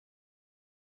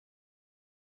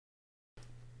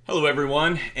Hello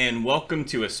everyone, and welcome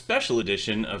to a special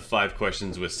edition of 5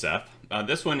 Questions with Seth.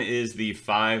 This one is the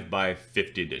 5 by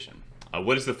 50 edition.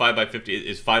 What is the 5 by 50?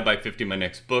 Is 5 by 50 my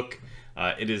next book?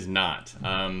 It is not.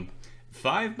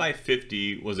 5 by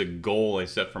 50 was a goal I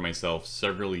set for myself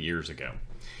several years ago.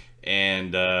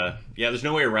 And yeah, there's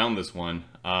no way around this one.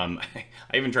 I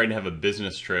even tried to have a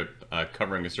business trip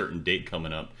covering a certain date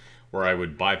coming up where I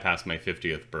would bypass my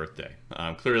 50th birthday.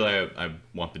 Clearly I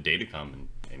want the day to come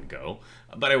and go,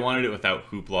 but I wanted it without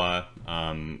hoopla.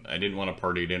 I didn't want a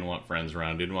party, didn't want friends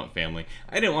around, didn't want family.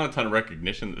 I didn't want a ton of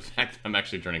recognition. The fact that I'm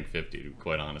actually turning 50, to be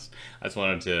quite honest. I just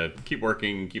wanted to keep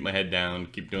working, keep my head down,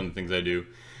 keep doing the things I do.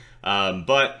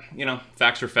 But, you know,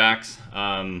 facts are facts,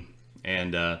 and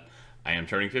I am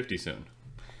turning 50 soon.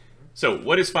 So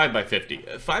what is 5 by 50?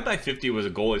 5 by 50 was a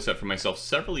goal I set for myself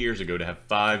several years ago to have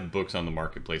 5 books on the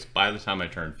marketplace by the time I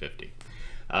turned 50.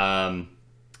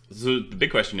 So the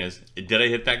big question is, did I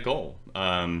hit that goal?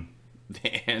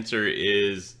 The answer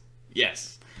is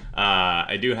yes.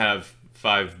 I do have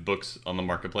 5 books on the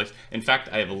marketplace. In fact,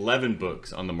 I have 11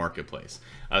 books on the marketplace.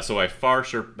 So I far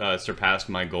surpassed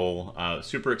my goal.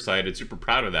 Super excited, super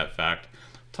proud of that fact.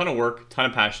 Ton of work, ton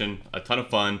of passion, a ton of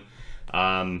fun.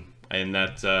 And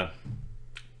that's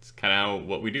kind of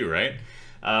what we do, right?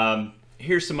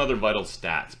 Here's some other vital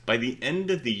stats. By the end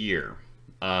of the year,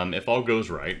 if all goes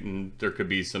right, and there could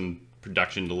be some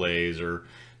production delays or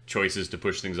choices to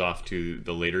push things off to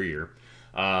the later year,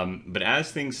 but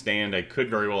as things stand, I could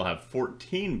very well have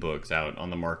 14 books out on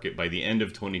the market by the end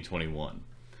of 2021.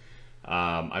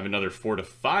 I have another 4 to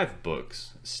 5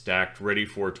 books stacked ready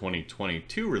for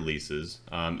 2022 releases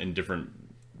in different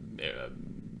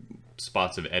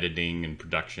spots of editing and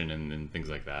production and things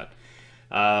like that.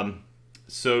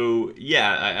 So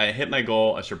yeah, I hit my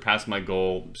goal, I surpassed my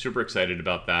goal, super excited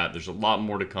about that. There's a lot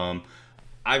more to come.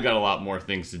 I've got a lot more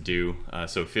things to do,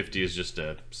 so 50 is just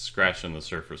a scratch on the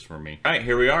surface for me. All right,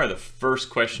 here we are, the first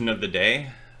question of the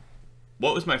day.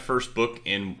 What was my first book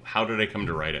and how did I come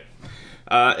to write it?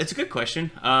 It's a good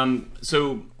question.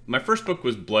 So my first book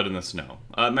was Blood in the Snow.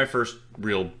 My first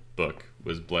real book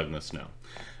was Blood in the Snow.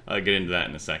 I'll get into that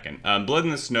in a second. Blood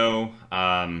in the Snow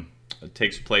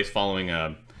takes place following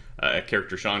a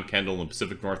character, Sean Kendall, in the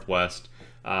Pacific Northwest.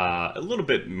 A little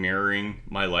bit mirroring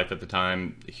my life at the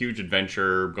time. A huge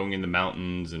adventure, going in the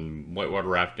mountains and whitewater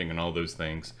rafting and all those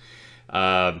things.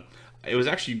 It was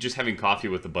actually just having coffee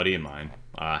with a buddy of mine.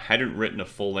 Hadn't written a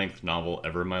full-length novel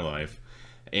ever in my life.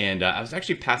 And I was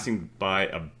actually passing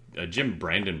by a Jim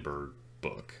Brandenburg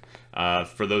book.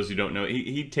 For those who don't know,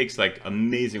 he takes like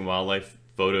amazing wildlife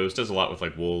photos, does a lot with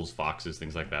like wolves, foxes,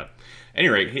 things like that.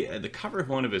 Anyway, the cover of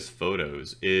one of his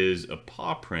photos is a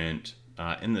paw print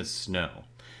in the snow.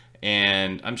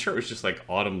 And I'm sure it was just like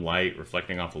autumn light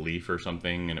reflecting off a leaf or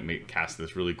something, and it cast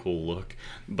this really cool look.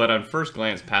 But on first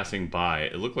glance passing by,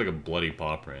 it looked like a bloody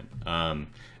paw print. And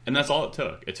that's all it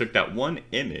took. It took that one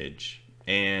image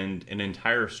and an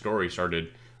entire story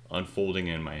started unfolding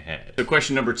in my head. So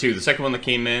question number 2, the second one that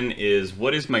came in is,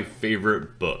 what is my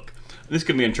favorite book? This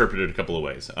can be interpreted a couple of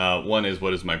ways. One is,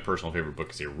 what is my personal favorite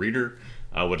book as a reader?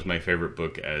 What is my favorite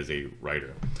book as a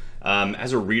writer?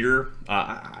 As a reader,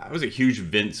 I was a huge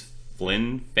Vince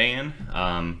Flynn fan.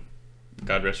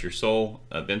 God rest your soul,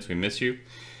 Vince, we miss you.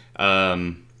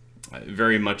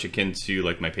 Very much akin to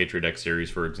like my Patriot X series,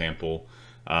 for example.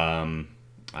 You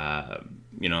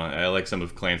know, I like some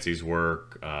of Clancy's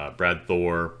work, Brad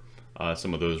Thor,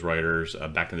 some of those writers.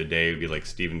 Back in the day, it would be like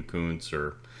Stephen Kuntz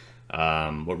or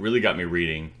what really got me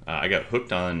reading, I got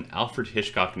hooked on Alfred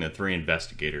Hitchcock and the Three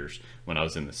Investigators when I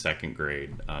was in the 2nd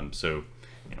grade. So,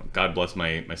 you know, God bless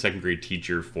my 2nd grade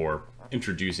teacher for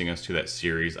introducing us to that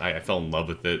series. I fell in love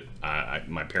with it.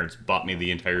 My parents bought me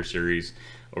the entire series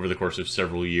over the course of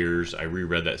several years. I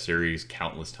reread that series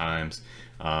countless times.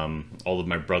 All of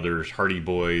my brothers, Hardy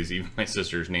Boys, even my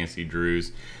sisters, Nancy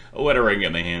Drews, whatever I can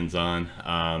get my hands on.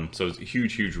 So I was a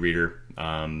huge reader.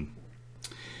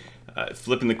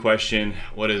 Flipping the question,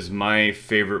 what is my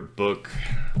favorite book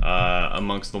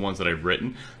amongst the ones that I've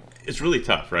written? It's really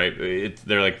tough, right?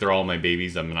 They're all my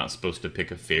babies. I'm not supposed to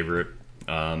pick a favorite.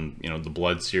 You know, the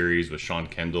Blood series with Sean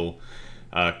Kendall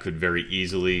could very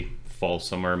easily fall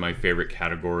somewhere in my favorite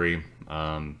category.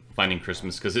 Finding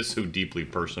Christmas, because it's so deeply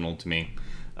personal to me.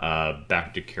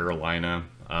 Back to Carolina,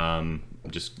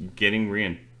 just getting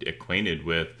reacquainted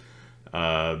with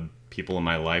people in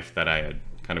my life that I had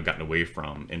kind of gotten away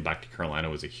from, and Back to Carolina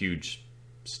was a huge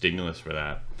stimulus for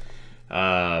that.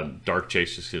 Dark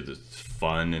Chase, just because it's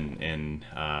fun, and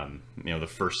you know, the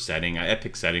first setting, I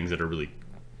pick settings that are really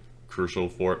crucial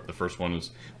for it. The first one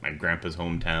was my grandpa's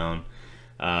hometown.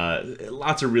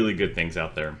 Lots of really good things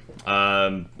out there.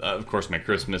 Of course, my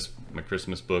Christmas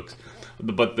books,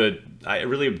 but I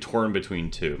really am torn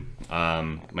between two.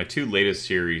 My two latest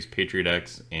series, Patriot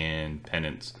X and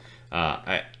Penance,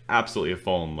 I absolutely have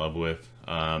fallen in love with.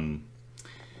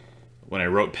 When I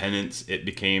wrote Penance, it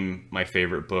became my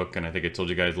favorite book, and I think I told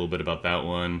you guys a little bit about that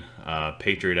one.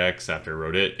 Patriot X, after I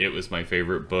wrote it, it was my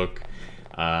favorite book.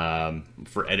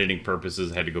 For editing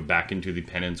purposes, I had to go back into the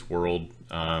Penance world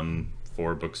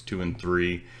for books 2 and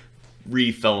 3.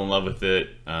 Fell in love with it.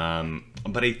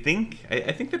 But I think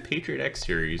the Patriot X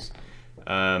series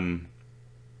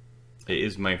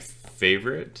is my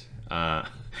favorite.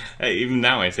 Even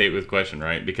now, I say it with question,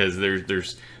 right? Because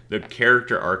there's the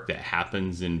character arc that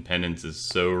happens in Penance is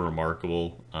so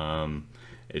remarkable.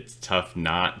 It's tough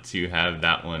not to have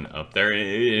that one up there.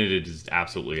 It is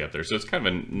absolutely up there. So it's kind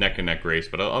of a neck and neck race,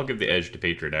 but I'll give the edge to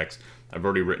Patriot X. I've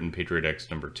already written Patriot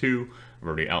X number 2. I've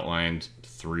already outlined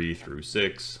 3 through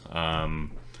 6.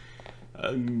 I'm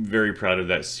very proud of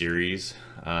that series.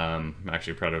 I'm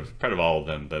actually proud of all of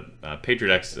them, but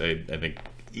Patriot X, I think,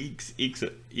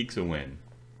 ekes a win.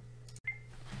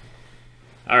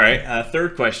 All right,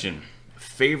 third question.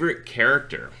 Favorite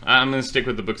character? I'm going to stick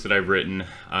with the books that I've written.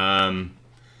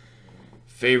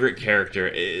 Favorite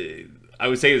character? I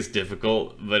would say it's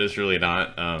difficult, but it's really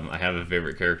not. I have a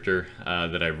favorite character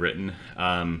that I've written,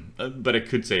 but I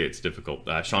could say it's difficult.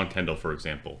 Sean Kendall, for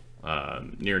example.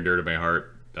 Near and dear to my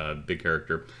heart, big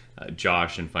character.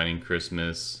 Josh in Finding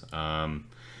Christmas.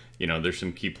 You know, there's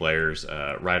some key players.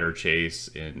 Ryder Chase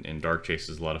in Dark Chase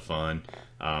is a lot of fun.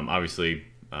 Obviously,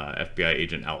 FBI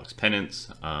agent Alex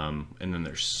Penance, and then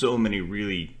there's so many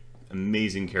really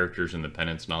amazing characters in the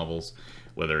Penance novels,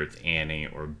 whether it's Annie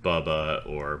or Bubba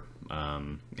or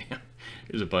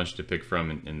there's a bunch to pick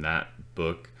from in that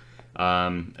book,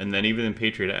 and then even in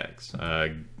Patriot X,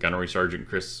 Gunnery Sergeant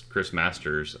Chris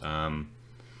Masters.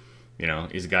 You know,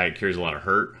 he's a guy who carries a lot of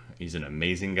hurt. He's an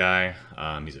amazing guy.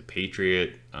 He's a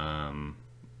patriot.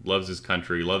 Loves his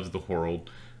country. Loves the world.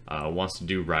 Wants to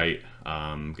do right,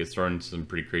 gets thrown into some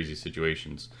pretty crazy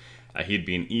situations. He'd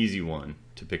be an easy one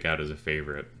to pick out as a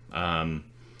favorite.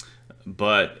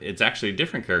 But it's actually a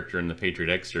different character in the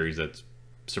Patriot X series that's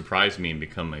surprised me and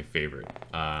become my favorite.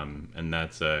 And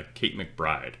that's Kate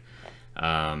McBride.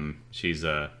 She's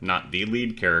not the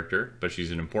lead character, but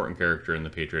she's an important character in the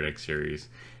Patriot X series.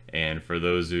 And for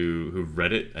those who've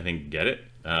read it, I think get it.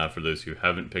 For those who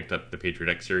haven't picked up the Patriot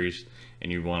X series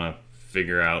and you want to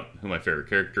figure out who my favorite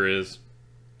character is,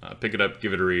 pick it up,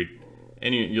 give it a read,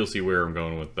 and you'll see where I'm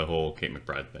going with the whole Kate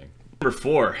McBride thing. Number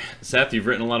 4, Seth, you've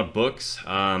written a lot of books.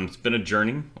 It's been a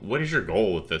journey. What is your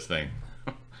goal with this thing?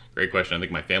 Great question. I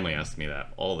think my family asks me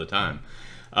that all the time.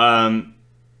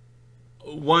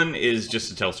 One is just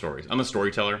to tell stories. I'm a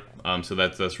storyteller, so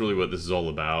that's really what this is all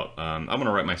about. I'm going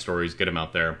to write my stories, get them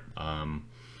out there.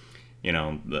 You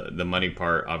know, the money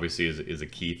part obviously is a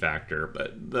key factor,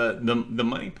 but the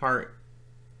money part,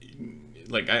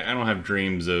 like I don't have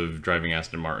dreams of driving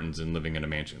Aston Martins and living in a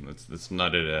mansion. That's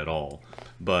not it at all.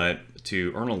 But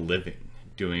to earn a living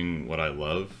doing what I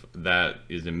love, that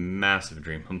is a massive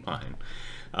dream of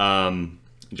mine.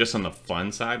 Just on the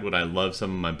fun side, would I love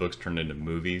some of my books turned into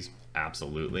movies?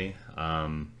 Absolutely.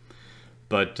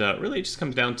 But really it just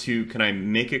comes down to, can I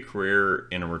make a career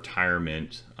in a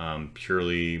retirement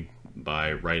purely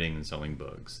by writing and selling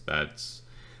books? That's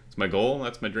my goal.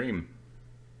 That's my dream.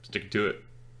 Sticking to it.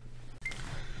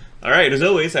 All right, as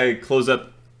always, I close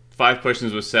up 5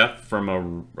 questions with Seth from a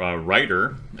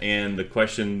writer, and the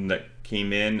question that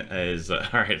came in is, all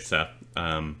right, Seth,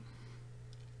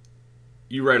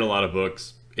 you write a lot of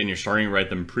books, and you're starting to write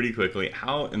them pretty quickly.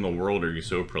 How in the world are you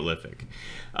so prolific?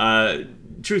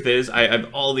 Truth is, I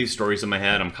have all these stories in my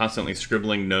head. I'm constantly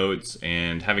scribbling notes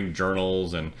and having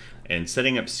journals and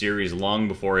setting up series long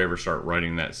before I ever start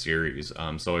writing that series.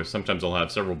 So sometimes I'll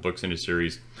have several books in a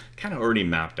series kind of already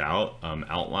mapped out,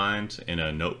 outlined in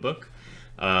a notebook.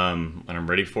 And I'm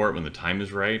ready for it when the time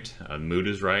is right, the mood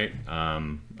is right.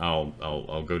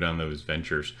 I'll go down those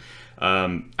ventures.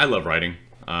 I love writing.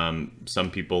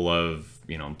 Some people love,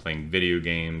 you know, playing video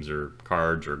games or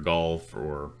cards or golf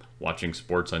or watching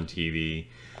sports on TV,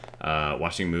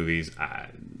 watching movies.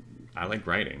 I like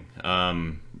writing.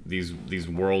 These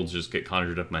worlds just get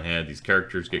conjured up in my head. These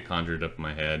characters get conjured up in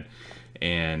my head,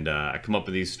 and I come up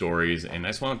with these stories, and I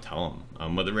just want to tell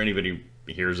them. Whether anybody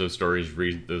hears those stories,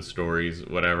 reads those stories,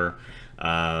 whatever.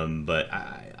 But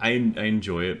I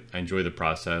enjoy it. I enjoy the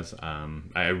process.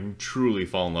 I truly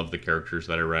fall in love with the characters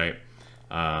that I write.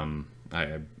 I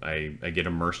get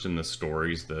immersed in the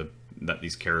stories that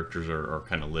these characters are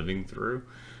kind of living through,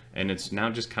 and it's now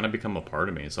just kind of become a part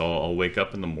of me. So I'll wake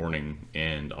up in the morning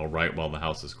and I'll write while the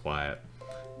house is quiet,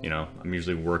 I'm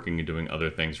usually working and doing other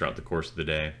things throughout the course of the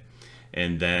day.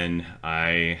 And then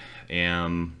I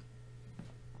am,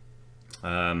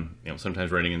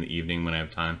 sometimes writing in the evening when I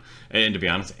have time. And to be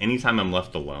honest, anytime I'm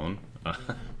left alone,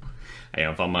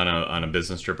 if I'm on a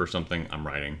business trip or something, I'm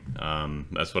writing.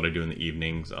 That's what I do in the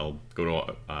evenings. I'll go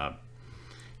to,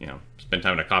 spend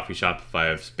time at a coffee shop if I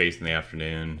have space in the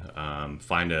afternoon.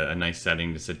 Find a nice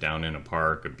setting to sit down in, a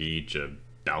park, a beach, a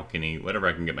balcony, whatever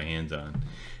I can get my hands on,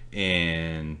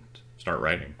 and start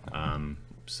writing.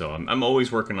 So I'm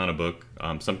always working on a book.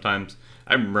 Sometimes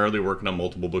I'm rarely working on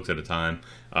multiple books at a time.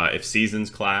 If seasons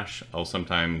clash, I'll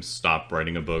sometimes stop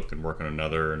writing a book and work on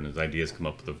another, and as ideas come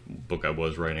up with the book I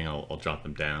was writing, I'll jot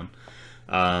them down.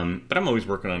 But I'm always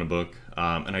working on a book,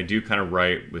 and I do kind of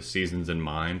write with seasons in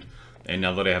mind. And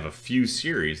now that I have a few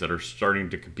series that are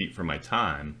starting to compete for my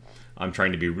time, I'm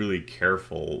trying to be really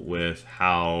careful with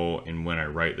how and when I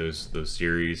write those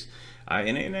series.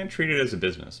 And I treat it as a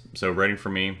business. So writing for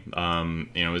me,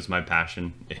 is my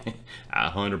passion,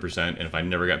 100%. And if I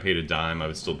never got paid a dime, I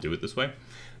would still do it this way.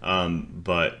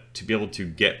 But to be able to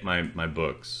get my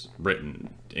books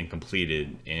written and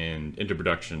completed and into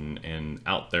production and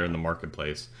out there in the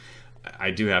marketplace,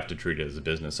 I do have to treat it as a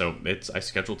business. So I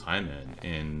schedule time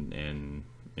in, and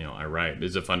I write.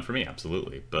 Is it fun for me?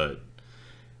 Absolutely. But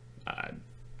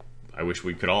I wish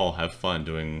we could all have fun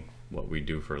doing what we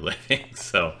do for a living.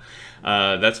 So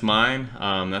that's mine.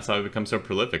 That's how I've become so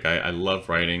prolific. I love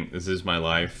writing. This is my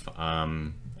life,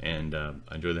 and I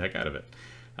enjoy the heck out of it.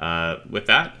 With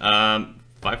that,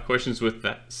 5 questions with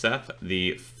Seth,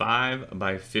 the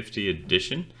 5x50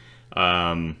 edition.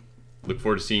 Look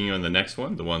forward to seeing you on the next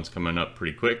one. The one's coming up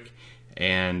pretty quick,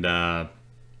 and I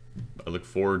look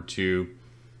forward to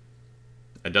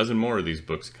a dozen more of these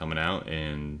books coming out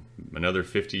in another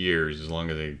 50 years, as long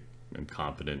as I'm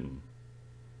competent and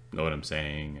know what I'm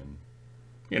saying,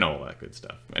 and all that good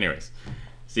stuff. Anyways,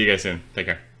 see you guys soon. Take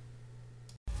care.